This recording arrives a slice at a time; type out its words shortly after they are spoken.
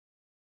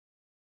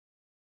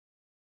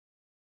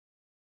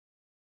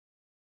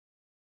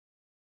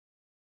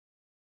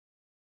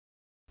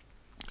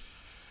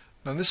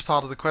Now in this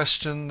part of the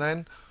question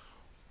then,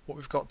 what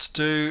we've got to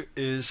do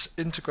is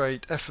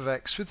integrate f of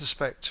x with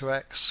respect to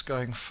x,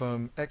 going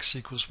from x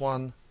equals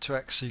 1 to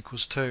x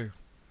equals 2.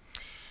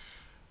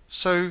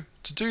 So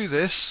to do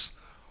this,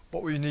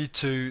 what we need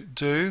to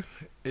do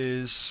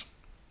is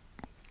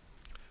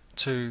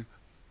to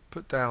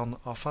put down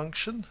our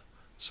function.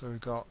 So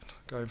we've got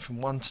going from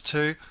 1 to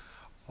 2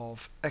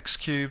 of x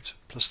cubed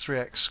plus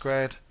 3x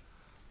squared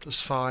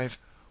plus 5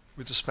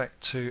 with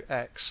respect to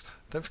x.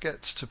 Don't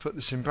forget to put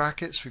this in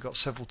brackets, we've got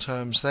several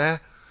terms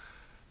there.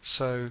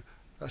 So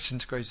that's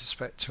integrated with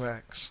respect to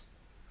x.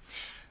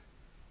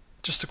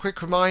 Just a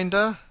quick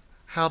reminder,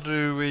 how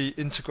do we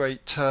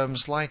integrate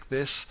terms like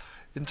this?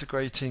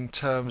 Integrating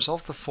terms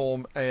of the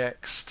form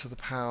ax to the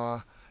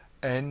power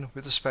n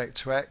with respect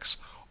to x.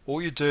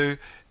 All you do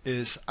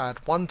is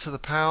add 1 to the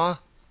power,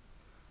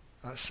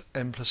 that's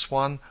n plus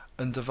 1,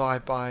 and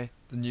divide by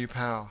the new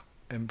power,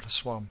 n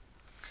plus 1.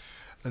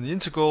 And the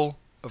integral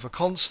of a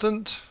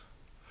constant,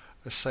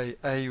 let's say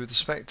a with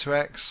respect to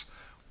x,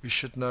 we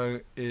should know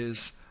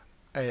is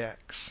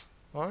ax.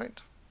 Alright?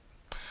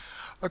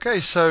 Okay,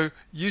 so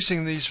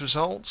using these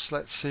results,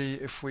 let's see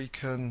if we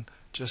can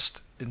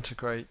just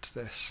integrate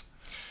this.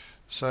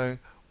 So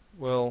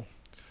we'll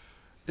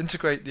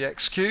integrate the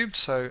x cubed,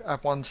 so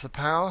add 1 to the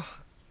power,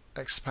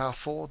 x to the power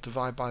 4,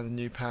 divide by the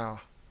new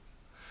power.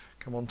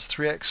 Come on to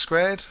 3x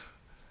squared,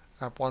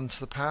 add 1 to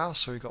the power,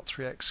 so we've got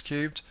 3x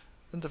cubed,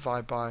 and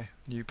divide by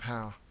new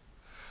power.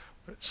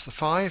 It's the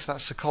 5,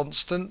 that's a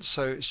constant,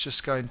 so it's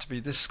just going to be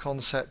this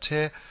concept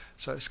here,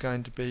 so it's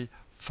going to be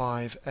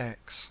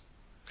 5x.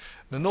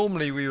 Now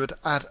normally we would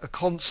add a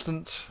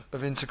constant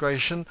of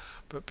integration,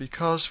 but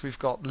because we've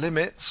got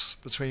limits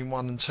between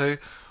 1 and 2,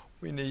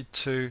 we need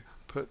to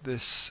put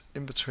this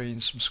in between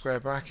some square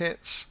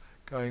brackets,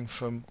 going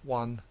from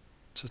 1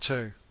 to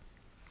 2.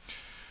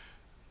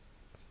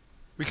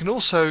 We can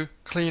also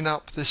clean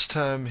up this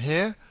term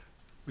here.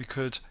 We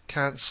could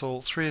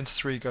cancel 3 into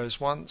 3 goes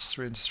once,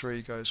 3 into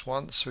 3 goes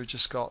once, so we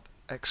just got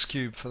x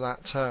cubed for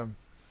that term.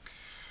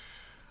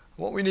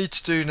 What we need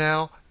to do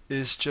now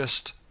is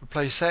just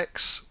replace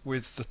x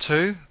with the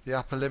 2, the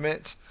upper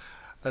limit,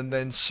 and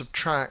then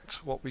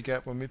subtract what we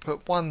get when we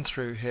put 1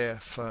 through here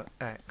for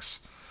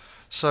x.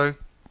 So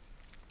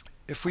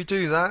if we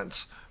do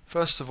that,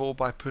 first of all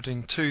by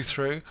putting 2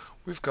 through,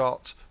 we've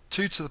got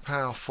 2 to the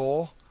power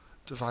 4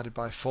 divided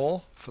by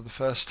 4 for the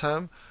first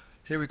term.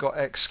 Here we've got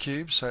x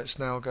cubed, so it's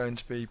now going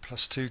to be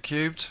plus 2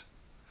 cubed,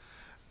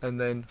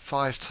 and then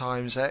 5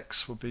 times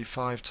x will be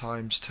 5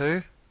 times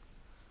 2.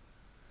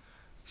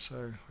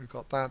 So we've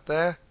got that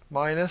there,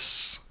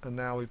 minus, and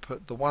now we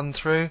put the 1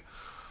 through,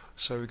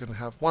 so we're going to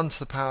have 1 to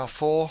the power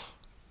 4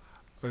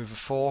 over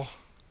 4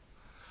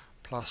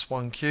 plus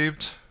 1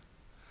 cubed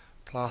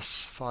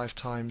plus 5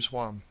 times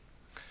 1.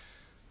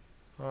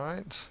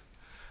 Alright,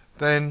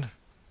 then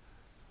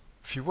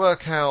if you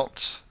work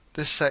out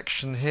this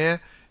section here,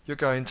 you're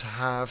going to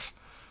have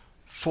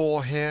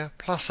 4 here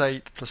plus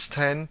 8 plus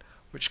 10,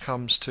 which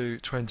comes to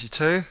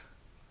 22,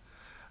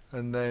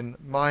 and then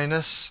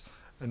minus,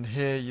 and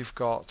here you've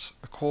got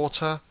a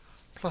quarter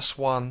plus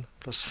 1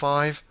 plus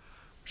 5,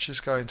 which is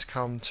going to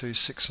come to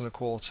 6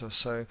 1/4,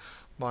 so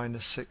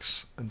minus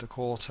 6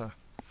 1/4.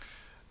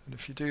 And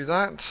if you do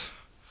that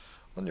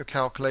on your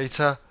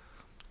calculator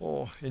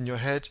or in your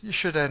head, you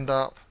should end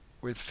up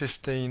with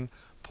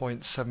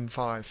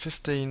 15.75,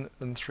 15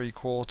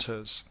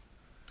 3/4.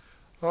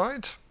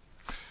 Alright,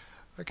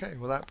 okay,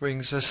 well that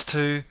brings us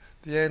to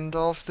the end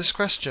of this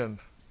question.